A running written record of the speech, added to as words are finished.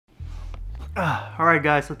Alright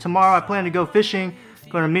guys, so tomorrow I plan to go fishing.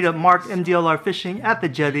 Going to meet up Mark MDLR Fishing at the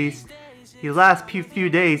jetties. The last few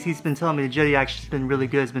days he's been telling me the jetty actually has been really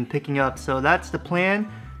good, it's been picking up. So that's the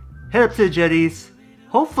plan. Head up to the jetties,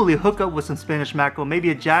 hopefully hook up with some Spanish mackerel, maybe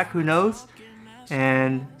a jack, who knows.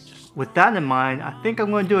 And with that in mind, I think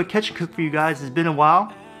I'm going to do a catch and cook for you guys. It's been a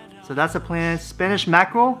while. So that's the plan, Spanish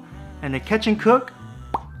mackerel and a catch and cook.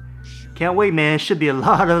 Can't wait, man, it should be a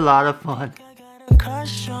lot of fun.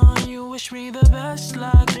 Crush on you, wish me the best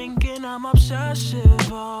luck, thinking I'm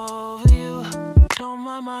obsessive over you. Don't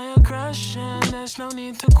mind my aggression, there's no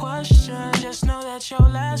need to question, just know that your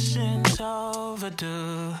lesson's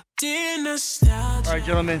overdue. Alright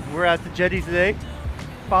gentlemen, we're at the jetty today.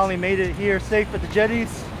 Finally made it here safe at the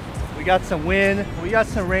jetties. We got some wind, we got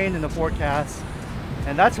some rain in the forecast,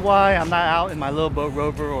 and that's why I'm not out in my little Bote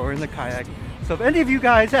Rover or in the kayak. So if any of you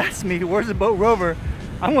guys ask me where's the Bote Rover,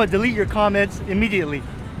 I'm going to delete your comments immediately.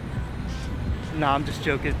 Nah, I'm just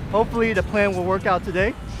joking. Hopefully the plan will work out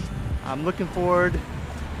today. I'm looking towards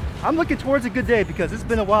a good day because it's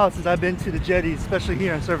been a while since I've been to the jetty, especially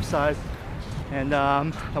here in Surfside. And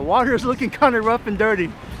the water is looking kind of rough and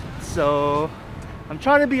dirty. So I'm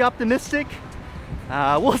trying to be optimistic.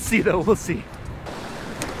 We'll see though, we'll see.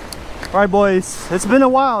 All right boys, it's been a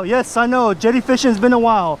while. Yes, I know, jetty fishing's been a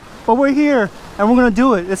while. But we're here and we're gonna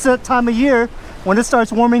do it. It's that time of year when it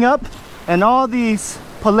starts warming up and all these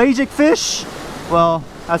pelagic fish, well,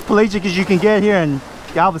 as pelagic as you can get here in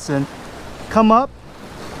Galveston, come up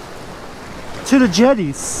to the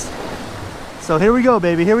jetties. So here we go,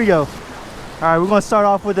 baby, here we go. All right, we're gonna start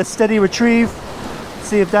off with a steady retrieve,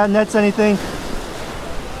 see if that nets anything.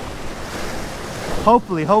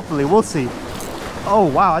 Hopefully, we'll see.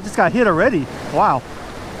 Oh wow, I just got hit already. Wow.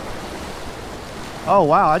 Oh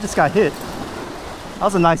wow, I just got hit. That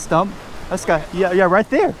was a nice stump. I just got, yeah, right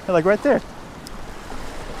there, like right there.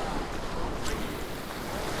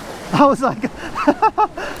 I was like,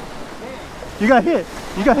 you got hit.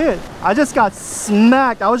 I just got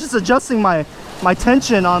smacked. I was just adjusting my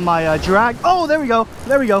tension on my drag. Oh, there we go,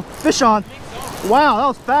 fish on. Wow, that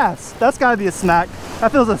was fast. That's gotta be a smack.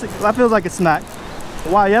 That feels like a smack.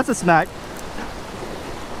 Wow, yeah, that's a smack.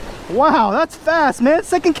 Wow, that's fast, man.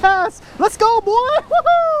 Second cast. Let's go, boy.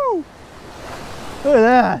 Woohoo! Look at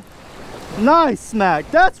that. Nice smack.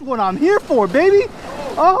 That's what I'm here for, baby.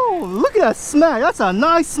 Oh, look at that smack. That's a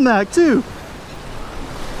nice smack, too.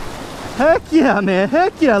 Heck yeah, man.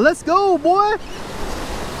 Heck yeah. Let's go, boy.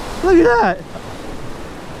 Look at that.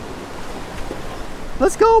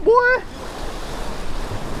 Let's go, boy.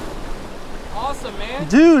 Awesome, man.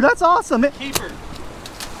 Dude, that's awesome. Keeper.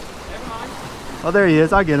 Never mind. Oh, there he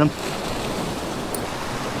is. I get him.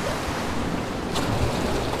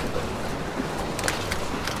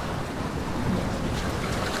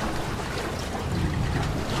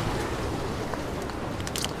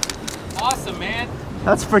 Awesome, man.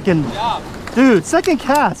 That's freaking... Good job. Dude, second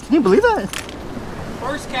cast. Can you believe that?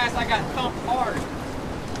 First cast, I got thumped hard.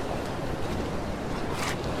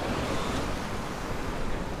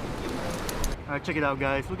 All right, check it out,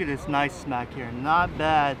 guys. Look at this nice smack here. Not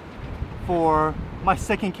bad for my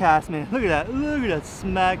second cast, man. Look at that. Look at that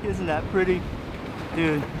smack. Isn't that pretty?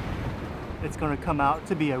 Dude, it's going to come out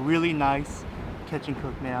to be a really nice catch and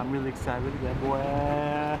cook, man. I'm really excited. Look at that, boy.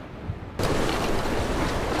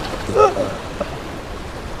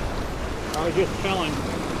 I was just telling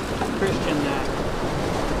Christian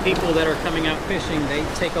that people that are coming out fishing, they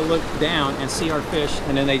take a look down and see our fish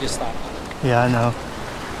and then they just stop. Yeah, I know.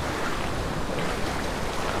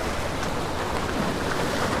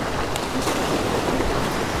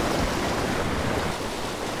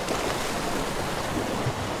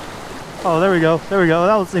 Oh, there we go. There we go.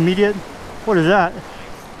 That was immediate. What is that?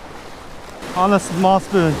 On a small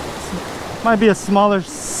spoon. Might be a smaller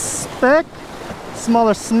speck.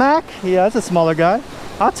 Smaller smack. Yeah, that's a smaller guy.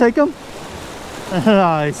 I'll take him.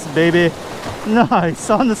 Nice, baby. Nice.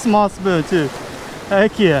 On the small spoon, too.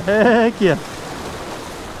 Heck yeah. Heck yeah.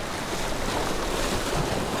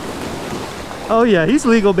 Oh, yeah. He's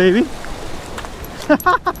legal, baby.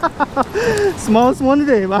 Smallest one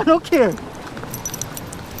today, but I don't care.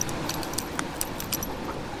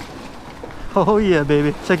 Oh yeah,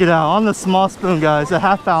 baby. Check it out. On the small spoon, guys. A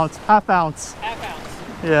half ounce. Half ounce. Half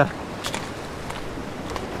ounce. Yeah.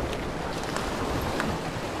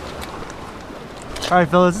 Alright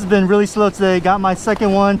fellas, this has been really slow today. Got my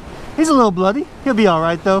second one. He's a little bloody. He'll be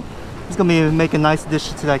alright though. He's gonna be make a nice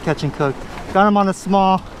addition to that catch and cook. Got him on a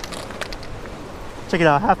small, check it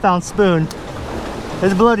out, half ounce spoon.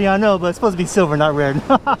 It's bloody, I know, but it's supposed to be silver, not red.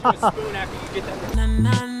 Spoon after you get that.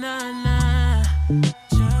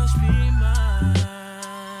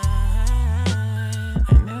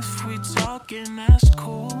 thinking that's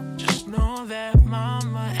cool. Just know that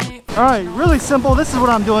mama ain't. All right, really simple. This is what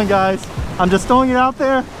I'm doing, guys. I'm just throwing it out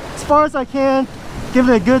there as far as I can,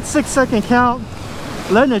 giving it a good 6-second count,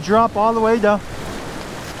 letting it drop all the way down.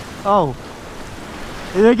 Oh,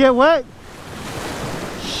 did it get wet?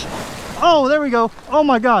 Oh, there we go. Oh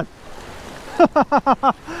my God.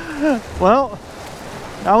 Well,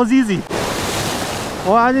 that was easy.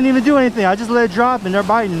 Well, I didn't even do anything. I just let it drop and they're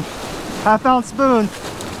biting. Half-ounce spoon.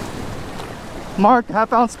 Mark,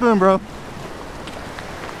 half-ounce spoon, bro.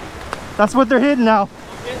 That's what they're hitting now. I'll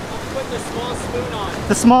put the small spoon on.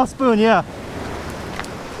 The small spoon, yeah.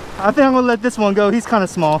 I think I'm gonna let this one go. He's kind of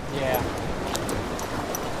small. Yeah.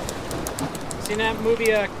 Seen that movie,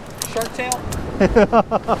 Shark Tale?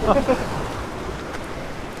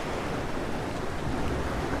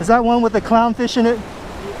 Is that one with the clownfish in it?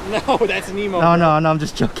 No, that's Nemo. No, I'm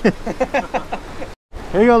just joking.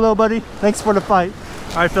 Here you go, little buddy. Thanks for the fight.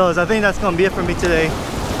 All right, fellas, I think that's gonna be it for me today.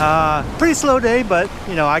 Pretty slow day, but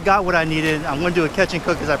you know, I got what I needed. I'm gonna do a catch and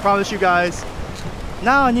cook, as I promised you guys.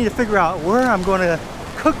 Now I need to figure out where I'm gonna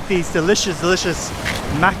cook these delicious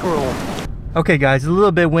mackerel. Okay guys, a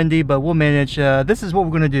little bit windy, but we'll manage. This is what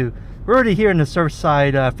we're gonna do. We're already here in the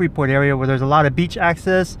Surfside Freeport area where there's a lot of beach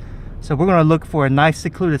access. So we're gonna look for a nice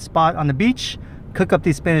secluded spot on the beach, cook up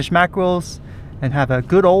these Spanish mackerels, and have a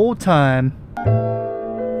good old time.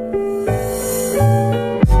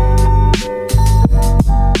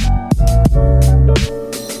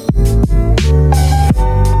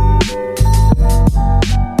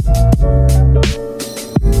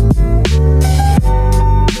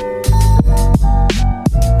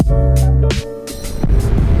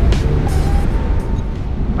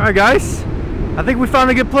 All right guys, I think we found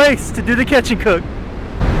a good place to do the catch and cook.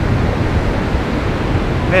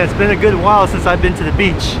 Man, it's been a good while since I've been to the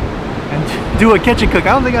beach and do a catch and cook.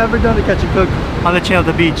 I don't think I've ever done a catch and cook on the channel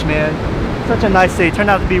at the beach, man. Such a nice day. It turned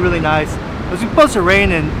out to be really nice. It was supposed to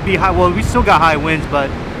rain and be high. Well, we still got high winds, but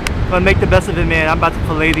I'm gonna make the best of it, man. I'm about to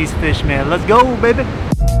fillet these fish, man. Let's go, baby.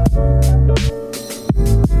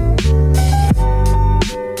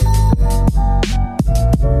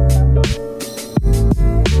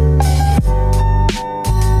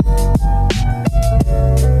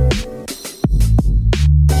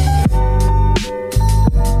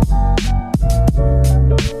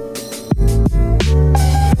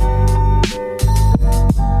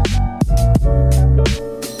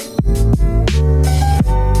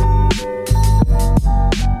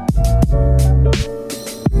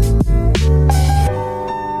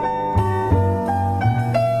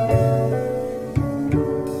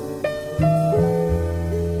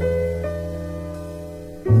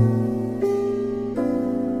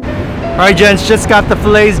 Alright gents, just got the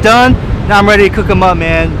fillets done. Now I'm ready to cook them up,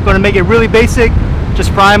 man. I'm gonna make it really basic.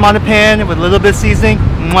 Just fry them on the pan with a little bit of seasoning.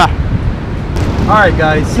 Alright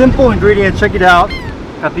guys, simple ingredients, check it out.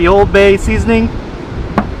 Got the Old Bay seasoning.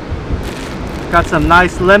 Got some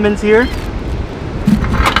nice lemons here.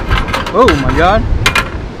 Oh my God.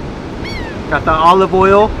 Got the olive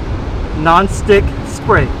oil non-stick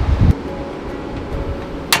spray.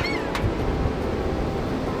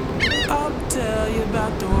 I'll tell you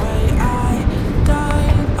about the way I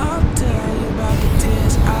died. I'll tell you about the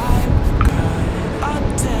tears I cried.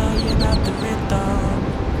 I'll tell you about the rhythm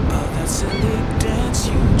of that silly dance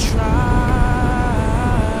you tried.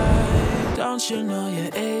 Don't you know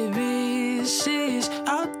your ABCs?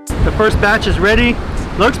 The first batch is ready.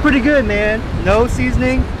 Looks pretty good, man. No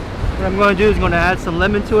seasoning. What I'm going to do is going to add some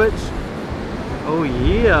lemon to it. Oh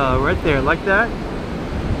yeah, right there, like that.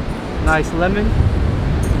 Nice lemon.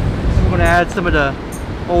 I'm going to add some of the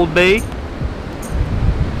Old Bay.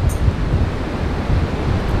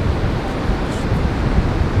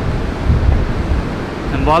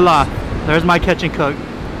 And voila, there's my catch and cook.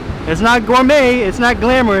 It's not gourmet, it's not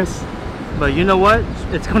glamorous, but you know what?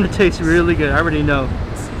 It's going to taste really good. I already know.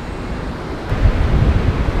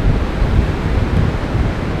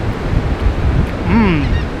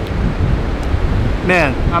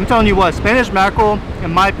 Man, I'm telling you what, Spanish mackerel,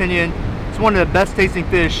 in my opinion, it's one of the best tasting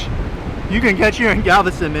fish you can catch here in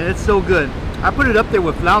Galveston, man. It's so good. I put it up there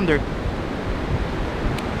with flounder.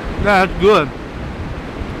 Yeah, it's good.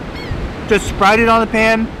 Just fried it on the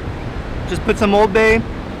pan. Just put some Old Bay,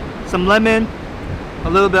 some lemon, a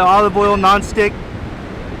little bit of olive oil, non-stick.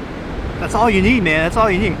 That's all you need, man. That's all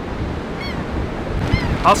you need.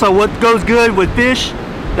 Also, what goes good with fish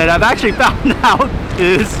that I've actually found out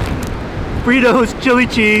is Fritos chili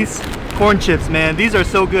cheese corn chips, man. These are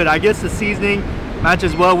so good. I guess the seasoning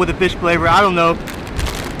matches well with the fish flavor. I don't know,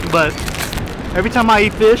 but every time I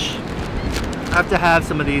eat fish, I have to have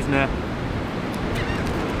some of these, man.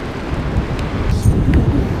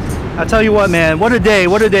 I tell you what, man, what a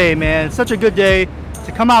day, man. Such a good day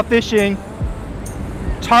to come out fishing,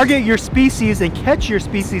 target your species and catch your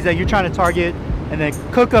species that you're trying to target, and then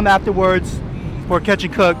cook them afterwards for catch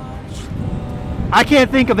and cook. I can't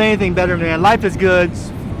think of anything better, man. Life is good.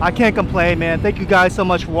 I can't complain, man. Thank you guys so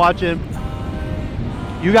much for watching.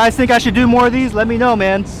 You guys think I should do more of these? Let me know,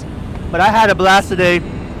 man. But I had a blast today.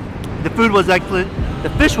 The food was excellent. The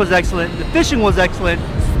fish was excellent. The fishing was excellent.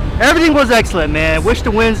 Everything was excellent, man. Wish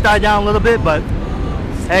the winds died down a little bit, but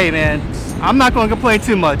hey, man, I'm not going to complain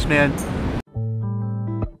too much, man.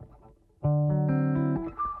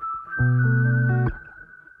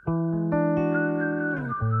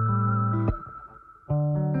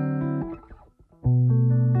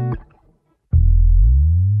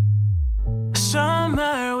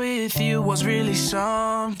 Summer with you was really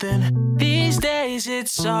something. These days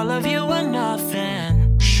it's all of you or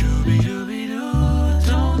nothing. Shooby-dooby-doo,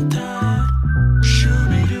 don't die.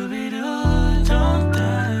 Shooby-dooby-doo, don't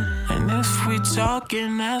die. And if we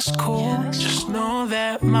talking, that's cool. Just know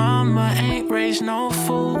that mama ain't raised no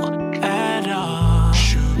fool at all.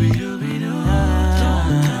 Shooby-dooby-doo,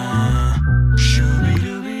 don't die.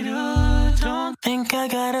 Shooby-dooby-doo, don't think I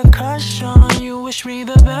got a crush on you. Wish me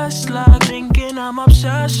the best luck. Thinking I'm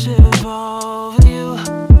obsessive over you.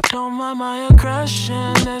 Don't mind my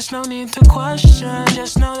aggression, there's no need to question.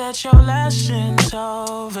 Just know that your lesson's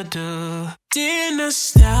overdue. Dear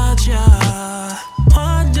nostalgia,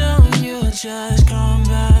 why don't you just come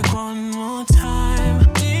back one more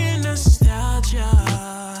time? Dear nostalgia,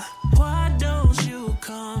 why don't you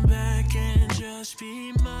come back and just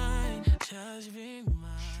be